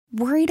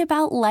Worried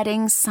about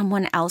letting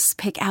someone else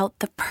pick out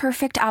the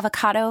perfect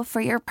avocado for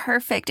your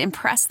perfect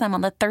impress them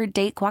on the third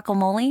date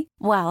guacamole?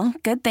 Well,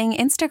 good thing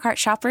Instacart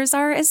shoppers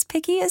are as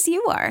picky as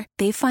you are.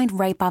 They find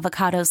ripe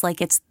avocados like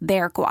it's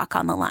their guac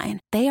on the line.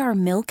 They are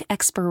milk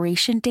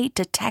expiration date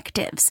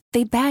detectives.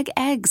 They bag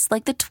eggs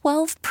like the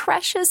 12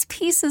 precious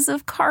pieces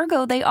of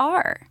cargo they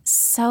are.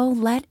 So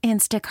let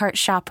Instacart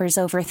shoppers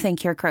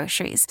overthink your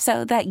groceries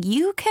so that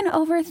you can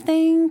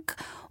overthink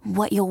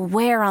what you'll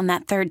wear on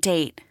that third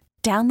date.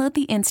 Download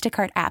the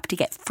Instacart app to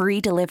get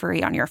free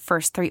delivery on your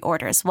first 3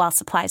 orders while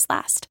supplies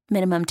last.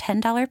 Minimum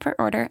 $10 per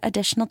order.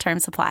 Additional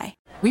terms apply.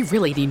 We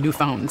really need new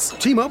phones.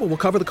 T-Mobile will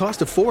cover the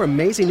cost of 4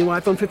 amazing new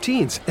iPhone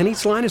 15s, and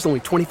each line is only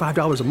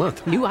 $25 a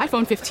month. New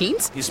iPhone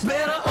 15s? It's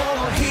better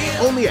over here.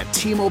 Only at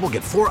T-Mobile,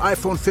 get 4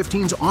 iPhone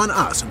 15s on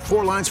us and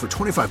 4 lines for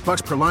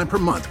 $25 per line per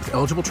month with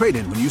eligible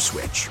trade-in when you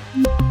switch.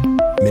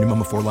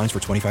 Minimum of 4 lines for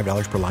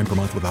 $25 per line per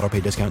month with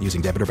autopay discount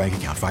using debit or bank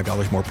account.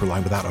 $5 more per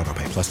line without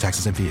autopay, plus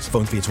taxes and fees.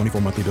 Phone fee at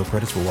 24 monthly bill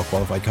credits for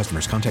well-qualified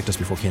customers. Contact us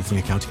before canceling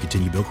account to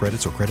continue bill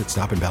credits or credit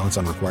stop and balance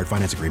on required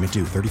finance agreement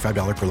due.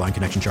 $35 per line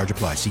connection charge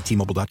applies. See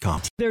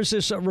T-Mobile.com. There's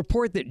this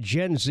report that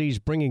Gen Z's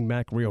bringing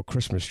back real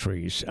Christmas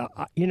trees.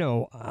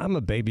 I'm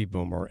a baby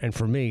boomer, and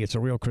for me, it's a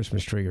real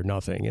Christmas tree or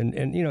nothing.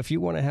 And if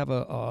you want to have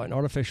an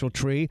artificial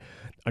tree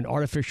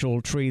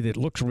that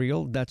looks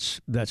real, that's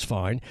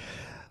fine.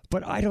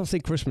 But I don't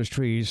think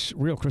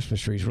real Christmas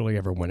trees really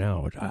ever went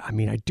out. I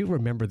mean, I do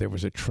remember there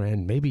was a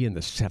trend maybe in the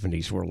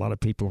 70s where a lot of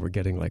people were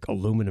getting like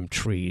aluminum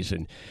trees.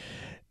 And,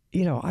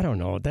 I don't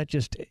know. That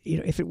just,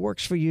 if it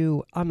works for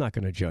you, I'm not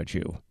going to judge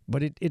you.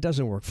 But it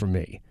doesn't work for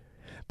me.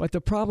 But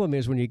the problem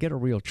is when you get a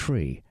real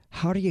tree,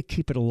 how do you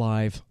keep it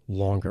alive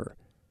longer?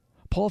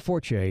 Paul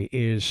Fortier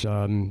is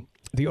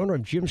the owner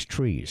of Jim's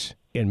Trees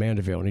in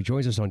Mandeville, and he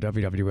joins us on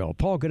WWL.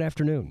 Paul, good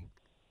afternoon.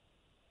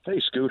 Hey,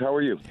 Scoot, how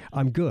are you?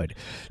 I'm good.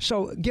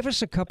 So give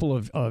us a couple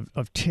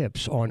of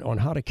tips on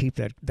how to keep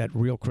that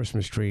real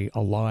Christmas tree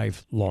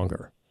alive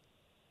longer.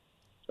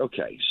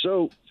 Okay,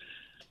 so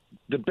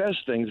the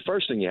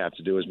first thing you have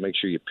to do is make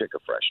sure you pick a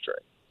fresh tree.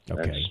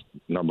 Okay.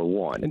 That's number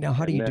one. And now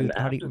how do you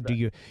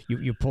do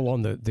you pull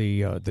on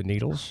the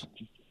needles?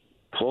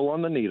 Pull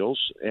on the needles,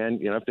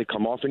 and if they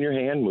come off in your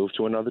hand, move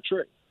to another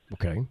tree.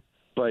 Okay.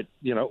 But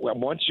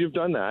once you've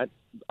done that,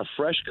 a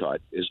fresh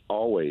cut is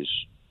always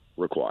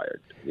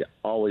required. Yeah,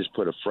 always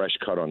put a fresh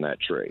cut on that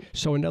tree.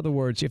 So in other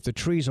words, if the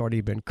tree's already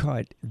been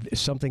cut,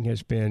 something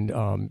has been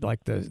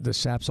like the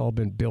sap's all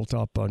been built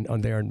up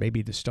on there, and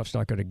maybe the stuff's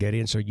not going to get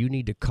in, so you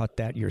need to cut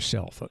that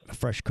yourself, a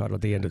fresh cut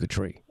at the end of the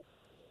tree.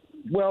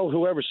 Well,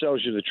 whoever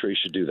sells you the tree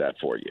should do that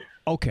for you.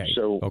 Okay.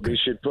 So we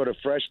should put a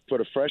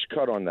fresh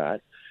cut on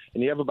that,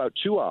 and you have about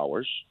 2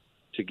 hours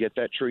to get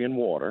that tree in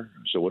water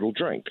so it'll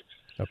drink.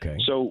 Okay.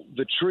 So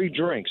the tree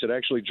drinks. It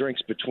actually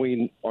drinks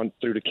through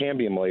the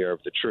cambium layer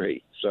of the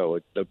tree. So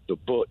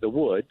the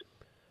wood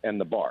and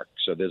the bark.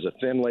 So there's a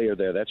thin layer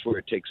there. That's where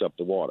it takes up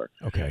the water.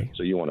 Okay.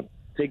 So you want to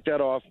take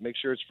that off, make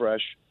sure it's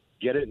fresh,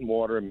 get it in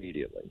water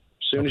immediately,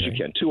 as soon as you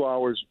can. 2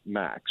 hours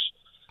max.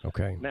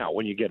 Okay. Now,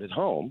 when you get it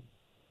home,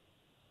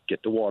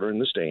 get the water in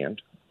the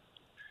stand.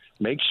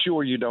 Make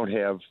sure you don't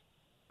have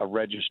a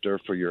register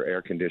for your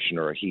air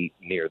conditioner or heat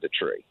near the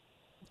tree.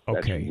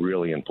 Okay. That's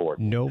really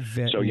important. No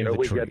vent near the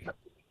tree.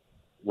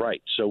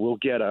 Right. So we'll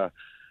get a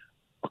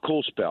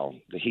cool spell.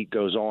 The heat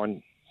goes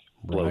on,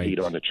 blow heat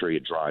on the tree,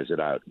 it dries it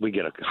out. We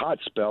get a hot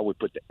spell, we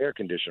put the air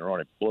conditioner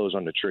on, it blows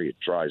on the tree, it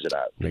dries it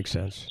out. Makes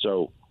sense.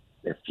 So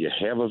if you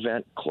have a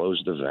vent,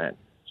 close the vent.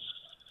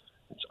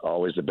 It's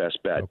always the best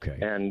bet. Okay.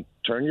 And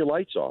turn your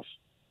lights off.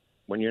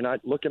 When you're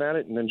not looking at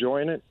it and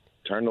enjoying it,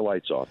 turn the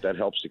lights off. That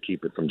helps to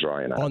keep it from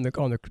drying out.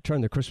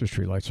 Turn the Christmas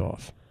tree lights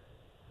off.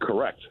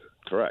 Correct.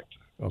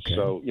 Okay.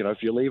 So, if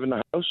you're leaving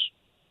the house,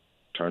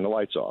 turn the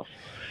lights off.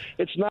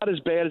 It's not as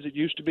bad as it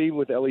used to be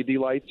with LED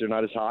lights. They're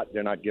not as hot.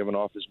 They're not giving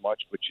off as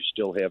much, but you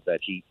still have that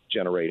heat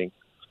generating.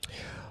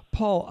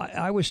 Paul,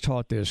 I was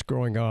taught this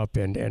growing up,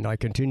 and I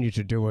continue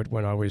to do it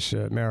when I was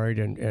married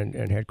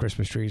and had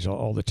Christmas trees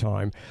all the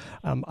time.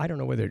 I don't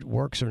know whether it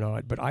works or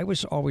not, but I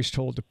was always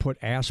told to put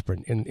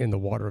aspirin in the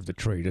water of the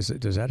tree.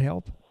 Does that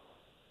help?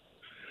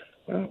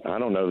 Well, I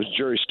don't know. The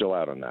jury's still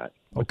out on that.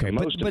 Okay,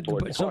 but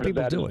some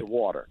people do it. The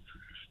water.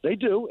 They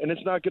do, and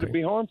it's not going to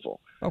be harmful.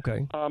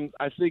 Okay.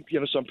 I think,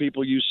 some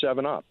people use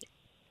 7-Up.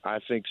 I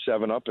think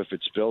 7-Up, if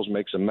it spills,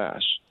 makes a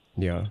mess.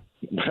 Yeah.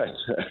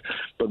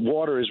 But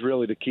water is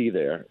really the key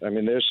there. I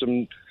mean, there's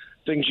some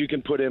things you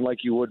can put in like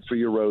you would for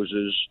your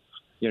roses,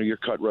 your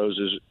cut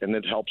roses, and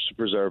it helps to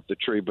preserve the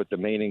tree. But the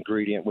main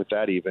ingredient with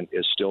that even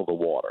is still the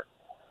water.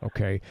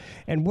 Okay.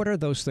 And what are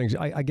those things?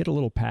 I get a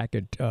little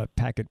packet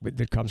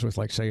that comes with,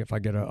 like, say, if I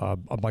get a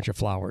bunch of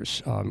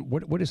flowers.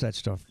 What is that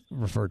stuff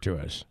referred to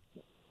as?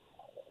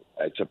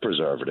 It's a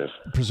preservative.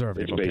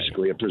 Preservative. It's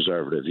basically a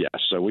preservative. Yes.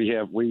 So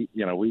we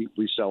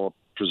sell a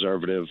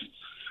preservative,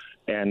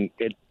 and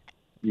it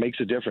makes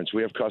a difference.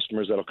 We have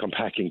customers that'll come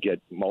back and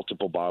get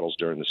multiple bottles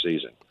during the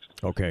season.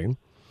 Okay.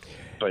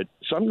 But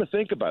something to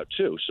think about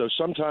too. So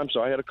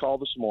I had a call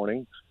this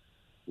morning.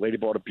 Lady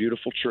bought a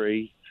beautiful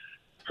tree.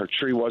 Her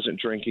tree wasn't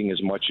drinking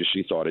as much as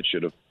she thought it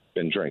should have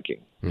been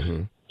drinking.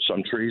 Mm-hmm.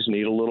 Some trees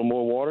need a little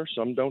more water.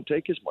 Some don't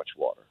take as much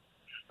water.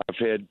 I've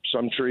had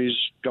some trees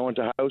go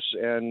into house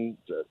and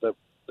the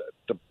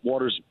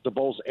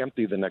bowl's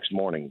empty the next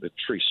morning. The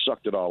tree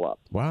sucked it all up.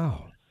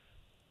 Wow.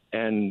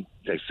 And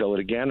they fill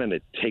it again, and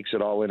it takes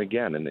it all in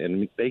again.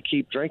 And they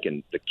keep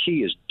drinking. The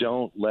key is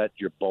don't let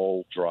your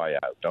bowl dry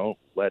out. Don't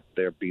let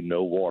there be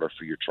no water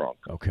for your trunk.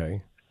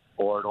 Okay.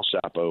 Or it'll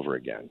sap over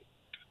again.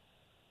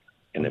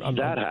 And if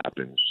that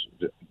happens,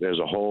 there's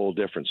a whole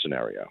different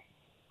scenario.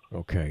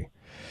 Okay.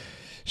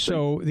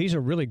 So these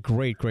are really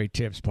great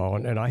tips,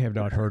 Paul, and I have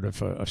not heard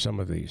of some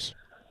of these.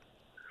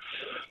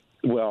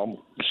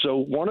 Well, so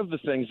one of the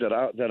things that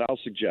I'll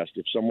suggest,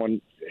 if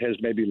someone has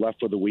maybe left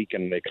for the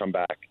weekend and they come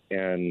back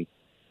and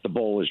the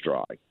bowl is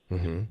dry.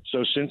 Mm-hmm.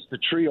 So since the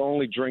tree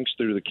only drinks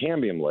through the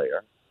cambium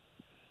layer,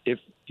 if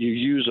you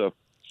use a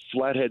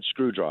flathead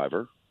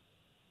screwdriver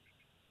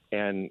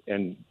and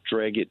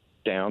drag it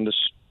down the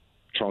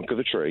trunk of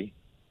the tree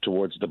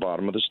towards the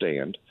bottom of the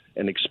stand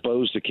and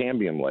expose the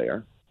cambium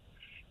layer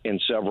in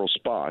several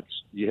spots,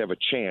 you have a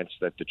chance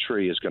that the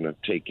tree is going to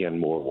take in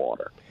more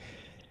water.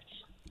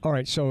 All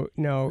right, so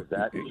now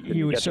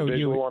you get the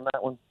visual on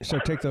that one? So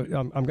take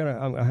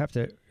the. I have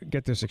to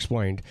get this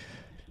explained.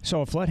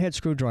 So a flathead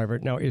screwdriver.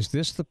 Now, is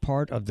this the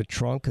part of the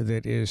trunk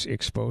that is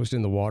exposed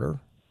in the water?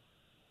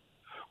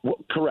 Well,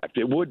 correct.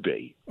 It would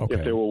be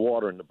if there were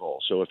water in the bowl.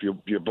 So if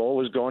your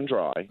bowl is going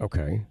dry.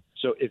 Okay.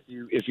 So if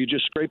you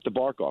just scrape the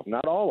bark off,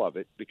 not all of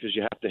it, because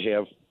you have to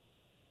have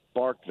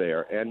bark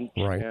there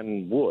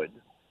and wood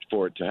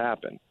for it to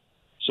happen.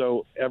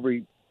 So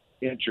every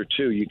inch or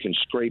two, you can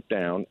scrape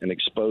down and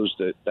expose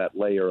that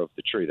layer of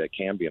the tree, that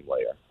cambium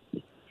layer,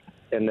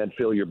 and then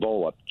fill your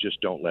bowl up. Just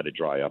don't let it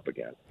dry up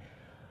again.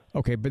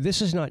 Okay, but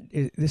this is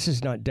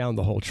not down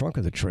the whole trunk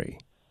of the tree.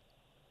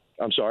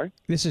 I'm sorry?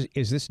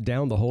 Is this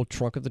down the whole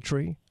trunk of the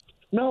tree?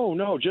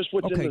 No, just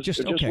what's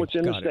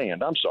in the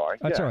stand. I'm sorry.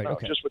 That's all right.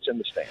 Okay. Just what's in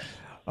the stand.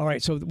 All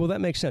right. So, well,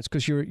 that makes sense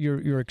because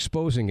you're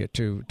exposing it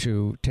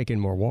to take in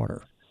more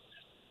water.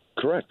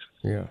 Correct.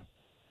 Yeah.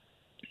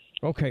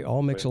 Okay,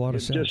 all makes a lot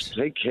of sense. Just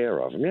take care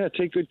of them. Yeah,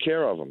 take good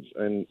care of them,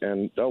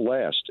 and they'll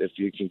last. If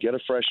you can get a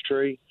fresh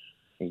tree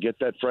and get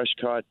that fresh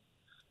cut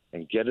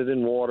and get it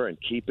in water and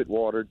keep it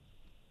watered,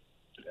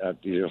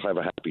 you'll have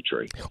a happy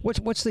tree.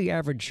 What's the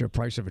average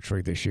price of a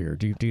tree this year?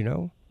 Do you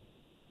know?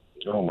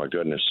 Oh, my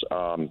goodness.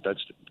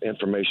 That's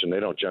information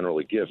they don't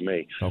generally give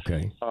me.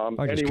 Okay.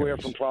 Anywhere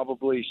from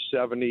probably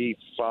 $75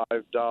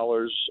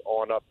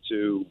 on up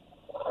to,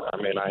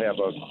 I have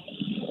a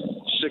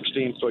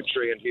 16-foot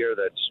tree in here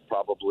that's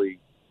probably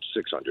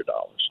 $600.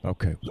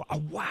 Okay.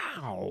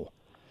 Wow.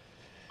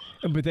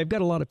 But they've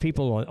got a lot of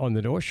people on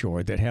the North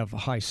Shore that have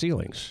high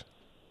ceilings.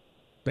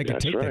 They can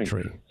take that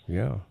tree.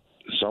 Yeah.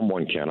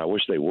 Someone can. I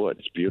wish they would.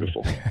 It's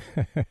beautiful.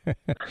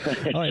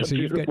 All right, so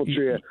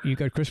you've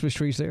got Christmas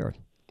trees there.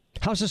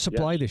 How's the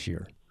supply this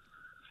year?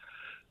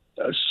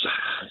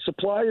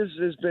 Supply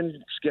has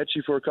been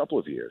sketchy for a couple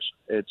of years.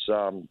 It's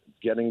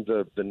getting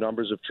the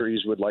numbers of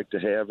trees we'd like to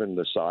have and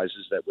the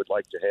sizes that we'd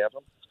like to have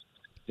them.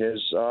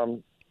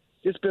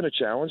 It's been a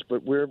challenge,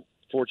 but we're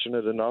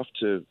fortunate enough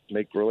to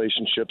make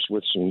relationships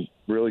with some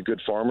really good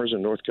farmers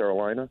in North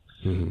Carolina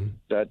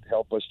that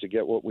help us to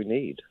get what we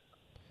need.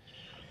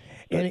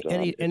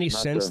 Any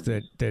sense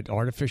that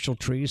artificial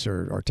trees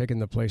are taking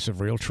the place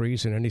of real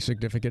trees in any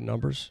significant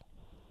numbers?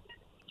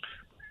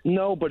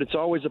 No, but it's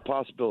always a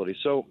possibility.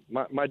 So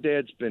my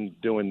dad's been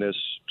doing this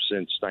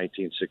since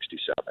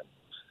 1967,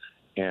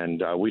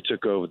 and we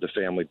took over the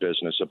family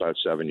business about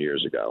 7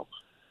 years ago.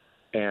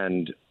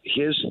 And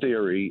his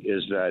theory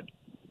is that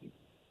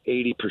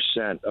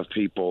 80% of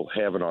people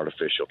have an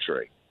artificial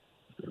tree.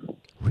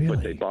 Really?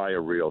 But they buy a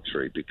real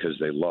tree because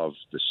they love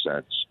the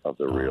sense of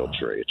the real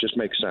tree. It just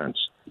makes sense.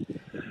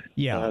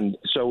 Yeah. And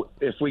so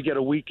if we get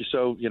a week, it's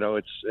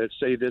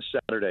say this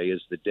Saturday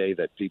is the day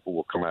that people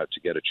will come out to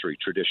get a tree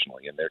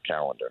traditionally in their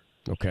calendar.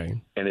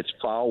 Okay. And it's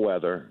foul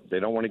weather. They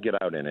don't want to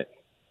get out in it.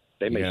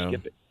 They may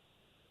skip it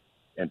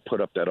and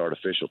put up that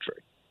artificial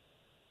tree.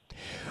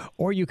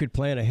 Or you could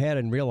plan ahead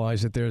and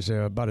realize that there's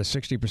about a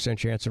 60%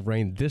 chance of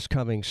rain this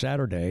coming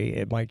Saturday.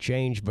 It might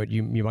change, but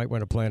you might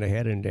want to plan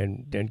ahead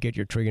and get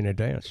your tree in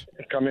advance.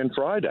 Come in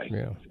Friday.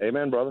 Yeah.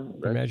 Amen, brother.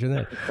 Imagine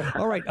that.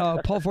 All right,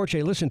 Paul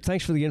Fortier, listen,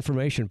 thanks for the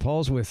information.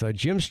 Paul's with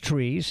Jim's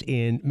Trees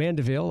in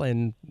Mandeville,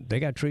 and they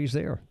got trees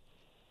there.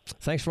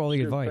 Thanks for all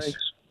the advice.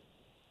 Thanks.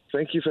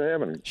 Thank you for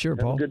having me. Sure,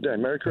 Paul. Have a good day.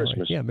 Merry Christmas.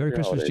 Right. Yeah, Merry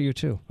Christmas to you,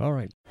 too. All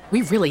right.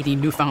 We really need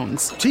new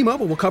phones.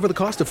 T-Mobile will cover the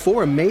cost of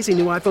 4 amazing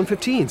new iPhone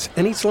 15s,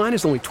 and each line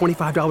is only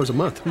 $25 a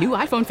month. New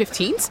iPhone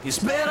 15s? It's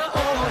better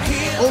over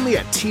here. Only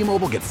at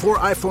T-Mobile, get 4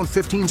 iPhone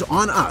 15s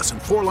on us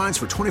and 4 lines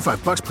for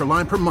 $25 per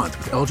line per month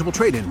with eligible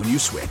trade-in when you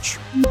switch.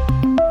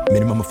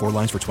 Minimum of 4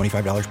 lines for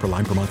 $25 per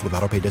line per month with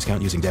autopay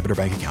discount using debit or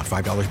bank account.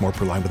 $5 more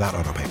per line without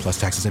autopay, plus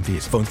taxes and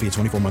fees. Phone fee at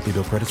 24 monthly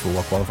bill credits for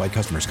well-qualified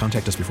customers.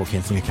 Contact us before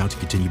canceling account to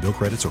continue bill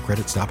credits or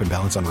credit stop and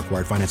balance on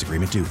required finance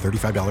agreement due.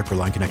 $35 per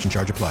line connection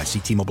charge applies. See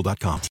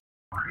T-Mobile.com.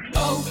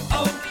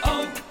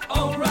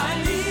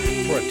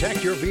 O'Reilly. For a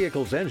Protect your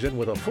vehicle's engine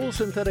with a full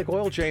synthetic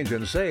oil change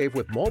and save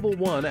with Mobile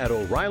One at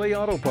O'Reilly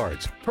Auto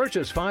Parts.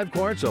 Purchase 5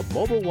 quarts of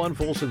Mobile One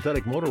full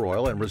synthetic motor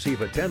oil and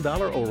receive a $10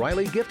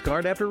 O'Reilly gift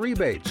card after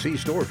rebate. See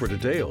store for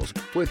details.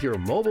 With your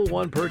Mobile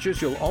One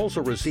purchase, you'll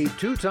also receive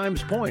 2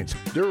 times points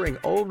during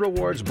O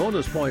Rewards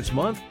Bonus Points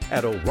Month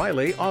at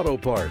O'Reilly Auto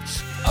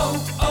Parts.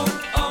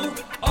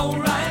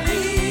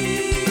 O'Reilly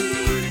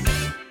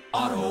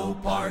Auto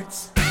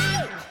Parts.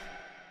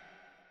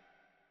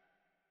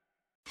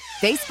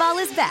 Baseball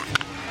is back,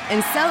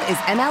 and so is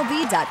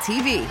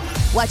MLB.tv.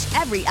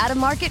 Watch every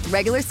out-of-market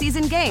regular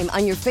season game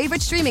on your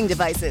favorite streaming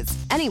devices,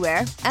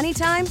 anywhere,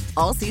 anytime,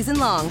 all season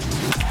long.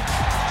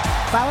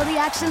 Follow the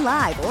action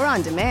live or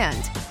on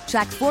demand.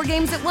 Track 4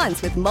 games at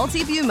once with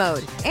multi-view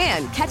mode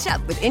and catch up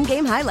with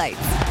in-game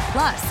highlights.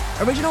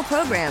 Plus, original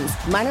programs,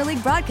 minor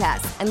league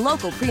broadcasts, and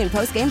local pre- and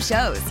post-game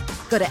shows.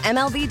 Go to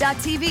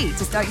MLB.tv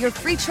to start your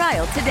free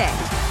trial today.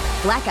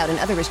 Blackout and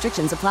other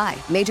restrictions apply.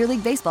 Major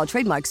League Baseball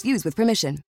trademarks used with permission.